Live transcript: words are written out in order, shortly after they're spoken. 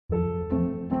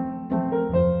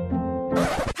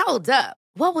Hold up.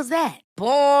 What was that?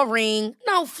 Boring.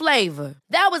 No flavor.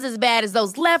 That was as bad as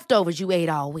those leftovers you ate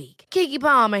all week. Keke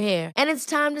Palmer here, and it's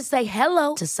time to say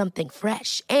hello to something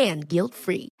fresh and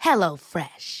guilt-free. Hello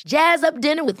Fresh. Jazz up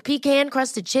dinner with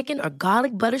pecan-crusted chicken or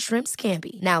garlic butter shrimp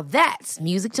scampi. Now that's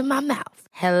music to my mouth.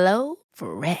 Hello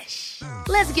Fresh.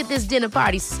 Let's get this dinner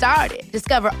party started.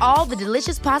 Discover all the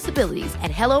delicious possibilities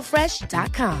at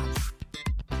hellofresh.com.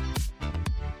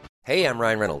 Hey, I'm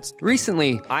Ryan Reynolds.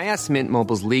 Recently, I asked Mint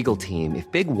Mobile's legal team if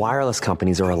big wireless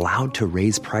companies are allowed to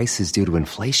raise prices due to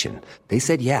inflation. They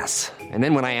said yes. And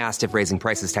then when I asked if raising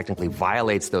prices technically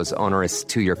violates those onerous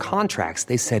two-year contracts,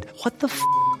 they said, what the f***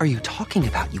 are you talking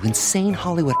about, you insane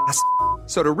Hollywood ass f-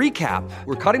 So to recap,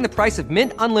 we're cutting the price of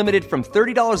Mint Unlimited from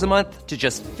 $30 a month to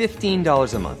just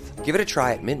 $15 a month. Give it a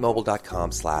try at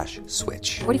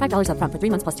mintmobile.com/switch. $45 up front for 3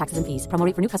 months plus taxes and fees. Promo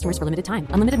rate for new customers for limited time.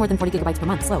 Unlimited more than 40 gigabytes per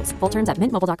month. Slows full terms at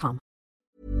mintmobile.com.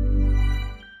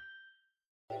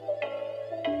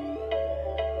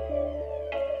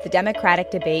 The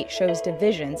Democratic debate shows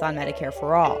divisions on Medicare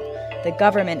for All. The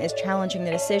government is challenging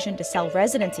the decision to sell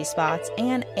residency spots,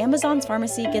 and Amazon's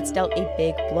pharmacy gets dealt a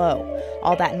big blow.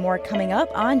 All that and more coming up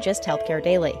on Just Healthcare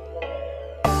Daily.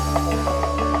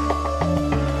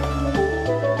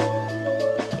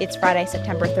 It's Friday,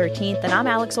 September 13th, and I'm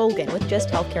Alex Olgin with Just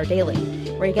Healthcare Daily,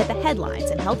 where you get the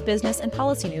headlines and health business and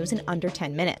policy news in under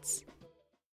 10 minutes.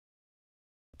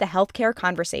 The healthcare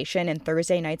conversation in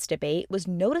Thursday night's debate was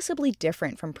noticeably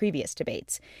different from previous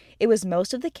debates. It was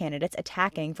most of the candidates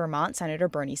attacking Vermont Senator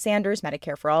Bernie Sanders'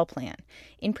 Medicare for All plan.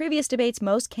 In previous debates,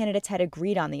 most candidates had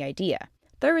agreed on the idea.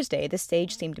 Thursday, the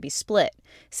stage seemed to be split.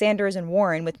 Sanders and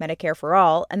Warren with Medicare for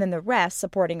All, and then the rest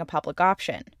supporting a public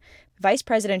option. Vice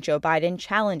President Joe Biden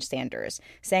challenged Sanders,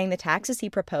 saying the taxes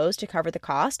he proposed to cover the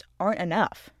cost aren't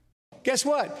enough. Guess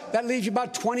what? That leaves you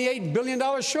about $28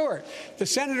 billion short. The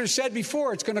senator said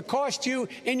before it's going to cost you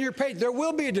in your pay. There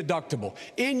will be a deductible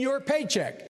in your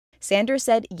paycheck. Sanders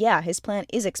said, yeah, his plan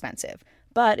is expensive,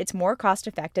 but it's more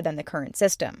cost-effective than the current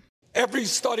system. Every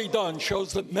study done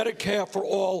shows that Medicare for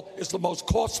All is the most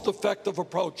cost-effective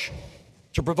approach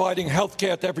to providing health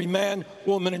care to every man,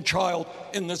 woman, and child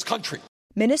in this country.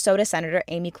 Minnesota Senator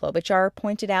Amy Klobuchar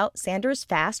pointed out Sanders'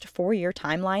 fast 4-year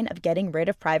timeline of getting rid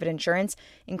of private insurance,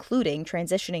 including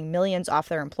transitioning millions off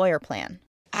their employer plan.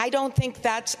 I don't think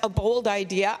that's a bold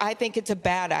idea. I think it's a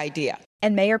bad idea.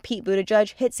 And Mayor Pete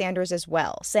Buttigieg hit Sanders as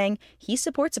well, saying he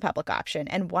supports a public option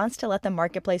and wants to let the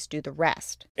marketplace do the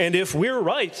rest. And if we're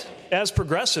right, as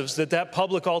progressives, that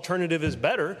public alternative is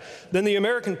better, then the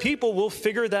American people will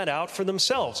figure that out for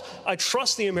themselves. I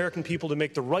trust the American people to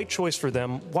make the right choice for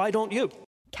them. Why don't you?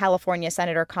 California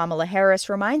Senator Kamala Harris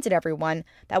reminded everyone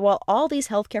that while all these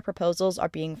healthcare proposals are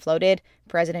being floated,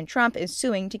 President Trump is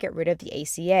suing to get rid of the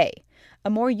ACA. A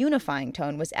more unifying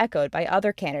tone was echoed by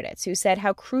other candidates who said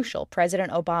how crucial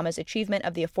President Obama's achievement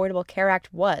of the Affordable Care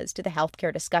Act was to the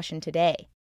healthcare discussion today.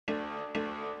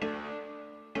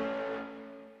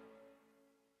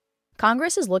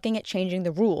 Congress is looking at changing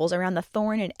the rules around the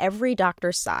thorn in every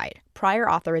doctor's side, prior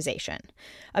authorization.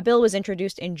 A bill was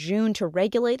introduced in June to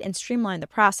regulate and streamline the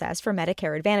process for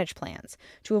Medicare Advantage plans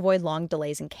to avoid long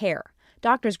delays in care.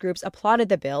 Doctors' groups applauded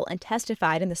the bill and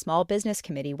testified in the Small Business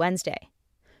Committee Wednesday.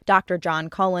 Dr. John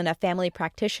Cullen, a family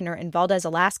practitioner in Valdez,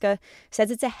 Alaska,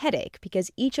 says it's a headache because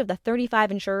each of the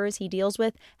 35 insurers he deals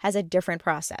with has a different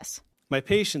process. My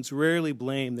patients rarely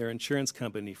blame their insurance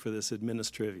company for this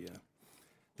administrivia.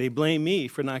 They blame me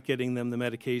for not getting them the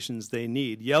medications they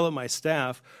need, yell at my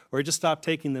staff, or just stop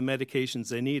taking the medications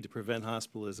they need to prevent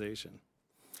hospitalization.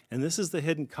 And this is the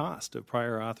hidden cost of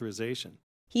prior authorization.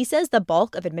 He says the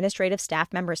bulk of administrative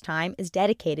staff members' time is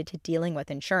dedicated to dealing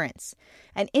with insurance.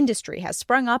 An industry has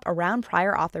sprung up around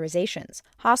prior authorizations.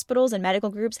 Hospitals and medical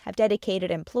groups have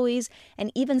dedicated employees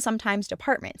and even sometimes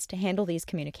departments to handle these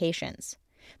communications.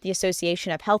 The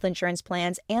Association of Health Insurance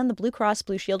Plans and the Blue Cross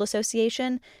Blue Shield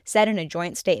Association said in a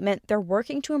joint statement they're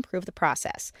working to improve the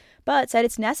process, but said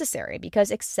it's necessary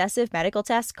because excessive medical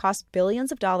tests cost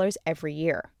billions of dollars every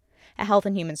year. A Health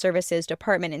and Human Services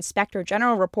Department Inspector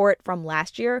General report from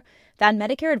last year found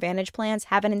Medicare Advantage plans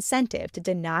have an incentive to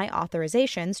deny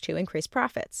authorizations to increase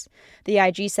profits. The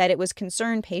IG said it was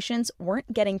concerned patients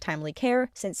weren't getting timely care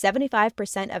since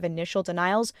 75% of initial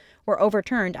denials were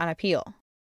overturned on appeal.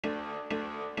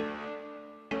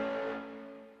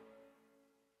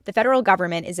 The federal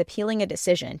government is appealing a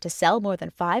decision to sell more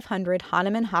than 500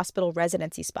 Hahnemann Hospital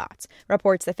residency spots,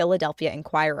 reports the Philadelphia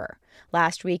Inquirer.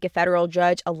 Last week, a federal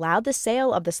judge allowed the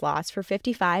sale of the slots for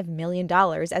 $55 million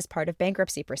as part of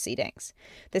bankruptcy proceedings.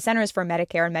 The Centers for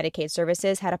Medicare and Medicaid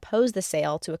Services had opposed the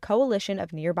sale to a coalition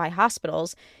of nearby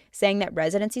hospitals, saying that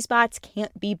residency spots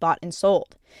can't be bought and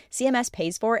sold. CMS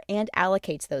pays for and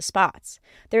allocates those spots.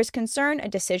 There's concern a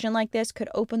decision like this could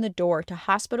open the door to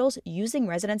hospitals using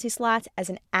residency slots as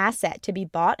an asset to be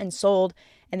bought and sold,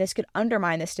 and this could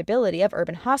undermine the stability of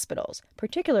urban hospitals,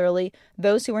 particularly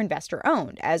those who are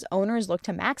investor-owned, as owners look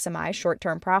to maximize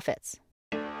short-term profits.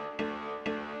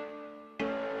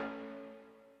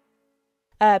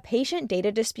 A patient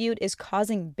data dispute is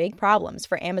causing big problems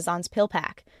for Amazon's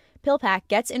PillPack. PillPack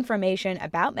gets information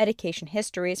about medication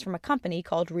histories from a company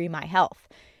called ReMyHealth.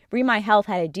 ReMyHealth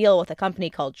had a deal with a company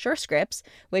called SureScripts,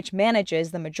 which manages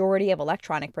the majority of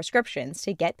electronic prescriptions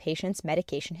to get patients'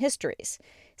 medication histories.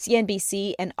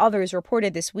 CNBC and others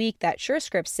reported this week that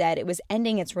SureScripts said it was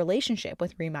ending its relationship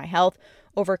with ReMyHealth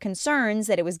over concerns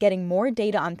that it was getting more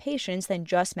data on patients than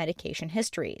just medication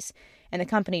histories, and the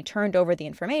company turned over the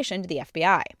information to the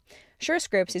FBI.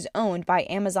 SureScripts is owned by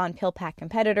Amazon PillPack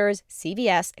competitors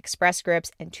CVS, Express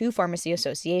Scripts, and 2 pharmacy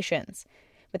associations.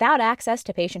 Without access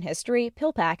to patient history,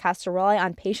 PillPack has to rely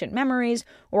on patient memories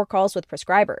or calls with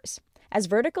prescribers. As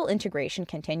vertical integration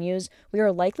continues, we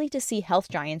are likely to see health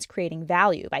giants creating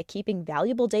value by keeping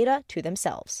valuable data to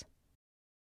themselves.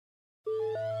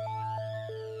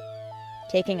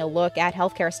 Taking a look at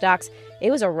healthcare stocks,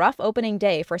 it was a rough opening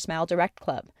day for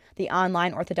SmileDirectClub. The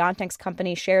online orthodontics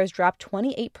company shares dropped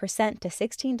 28% to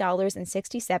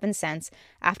 $16.67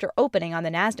 after opening on the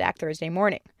Nasdaq Thursday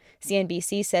morning.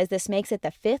 CNBC says this makes it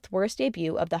the 5th worst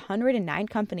debut of the 109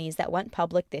 companies that went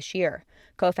public this year.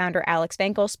 Co-founder Alex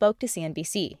Venkel spoke to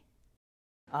CNBC.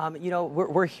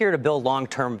 We're here to build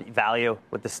long-term value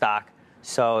with the stock.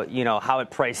 So, how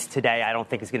it priced today, I don't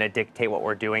think is going to dictate what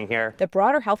we're doing here. The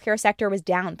broader healthcare sector was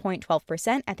down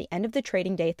 0.12% at the end of the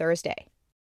trading day Thursday.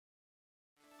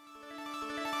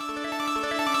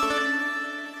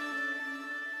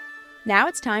 Now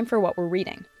it's time for What We're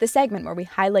Reading, the segment where we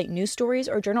highlight news stories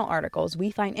or journal articles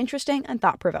we find interesting and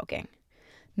thought-provoking.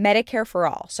 Medicare for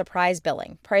All, surprise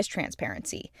billing, price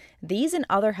transparency. These and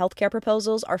other healthcare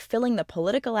proposals are filling the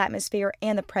political atmosphere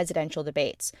and the presidential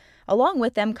debates. Along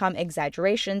with them come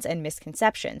exaggerations and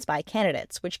misconceptions by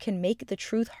candidates, which can make the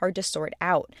truth hard to sort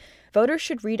out. Voters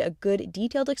should read a good,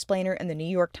 detailed explainer in the New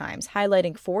York Times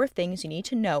highlighting 4 things you need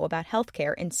to know about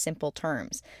healthcare in simple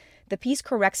terms. The piece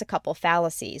corrects a couple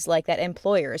fallacies, like that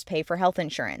employers pay for health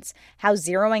insurance, how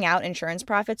zeroing out insurance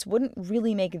profits wouldn't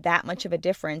really make that much of a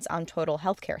difference on total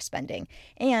healthcare spending,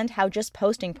 and how just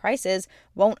posting prices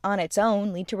won't on its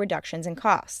own lead to reductions in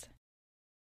costs.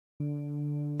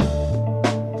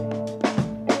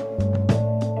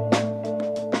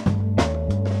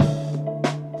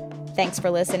 Thanks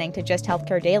for listening to Just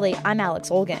Healthcare Daily. I'm Alex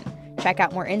Olgin. Check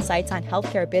out more insights on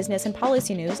healthcare business and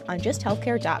policy news on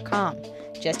justhealthcare.com.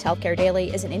 Just Healthcare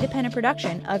Daily is an independent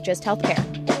production of Just Healthcare.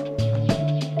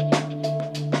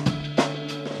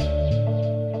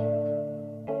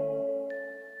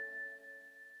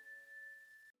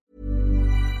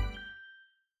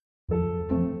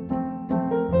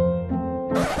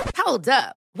 Hold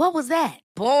up. What was that?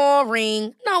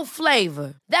 Boring. No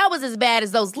flavor. That was as bad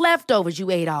as those leftovers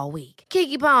you ate all week.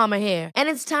 Keke Palmer here, and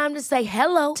it's time to say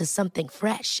hello to something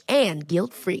fresh and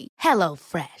guilt-free.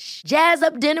 HelloFresh. Jazz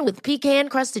up dinner with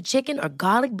pecan-crusted chicken or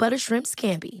garlic butter shrimp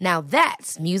scampi. Now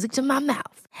that's music to my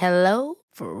mouth.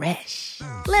 HelloFresh.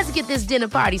 Let's get this dinner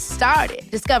party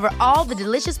started. Discover all the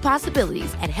delicious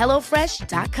possibilities at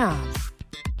HelloFresh.com.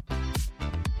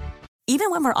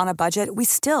 Even when we're on a budget, we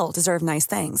still deserve nice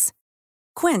things.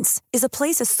 Quince is a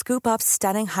place to scoop up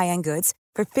stunning high-end goods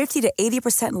for 50 to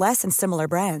 80% less than similar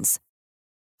brands.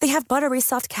 They have buttery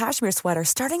soft cashmere sweaters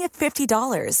starting at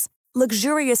 $50,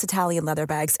 luxurious Italian leather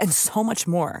bags, and so much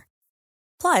more.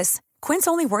 Plus, Quince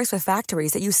only works with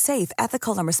factories that use safe,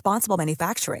 ethical, and responsible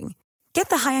manufacturing. Get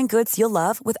the high-end goods you'll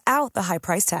love without the high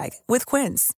price tag with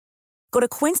Quince. Go to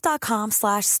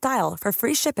quince.com/style for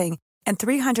free shipping and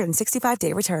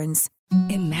 365-day returns.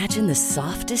 Imagine the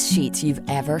softest sheets you've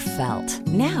ever felt.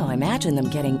 Now imagine them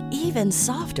getting even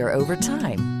softer over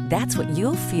time. That's what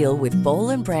you'll feel with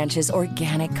Boll & Branch's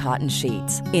organic cotton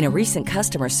sheets. In a recent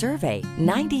customer survey,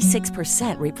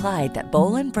 96% replied that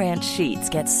Boll & Branch sheets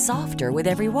get softer with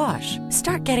every wash.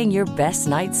 Start getting your best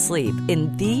night's sleep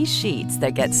in these sheets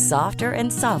that get softer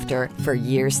and softer for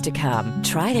years to come.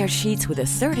 Try their sheets with a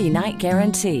 30-night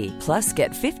guarantee. Plus,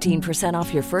 get 15%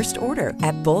 off your first order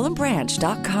at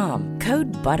bollandbranch.com.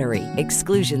 Code BUTTERY.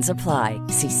 Exclusions apply.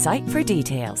 See site for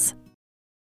details.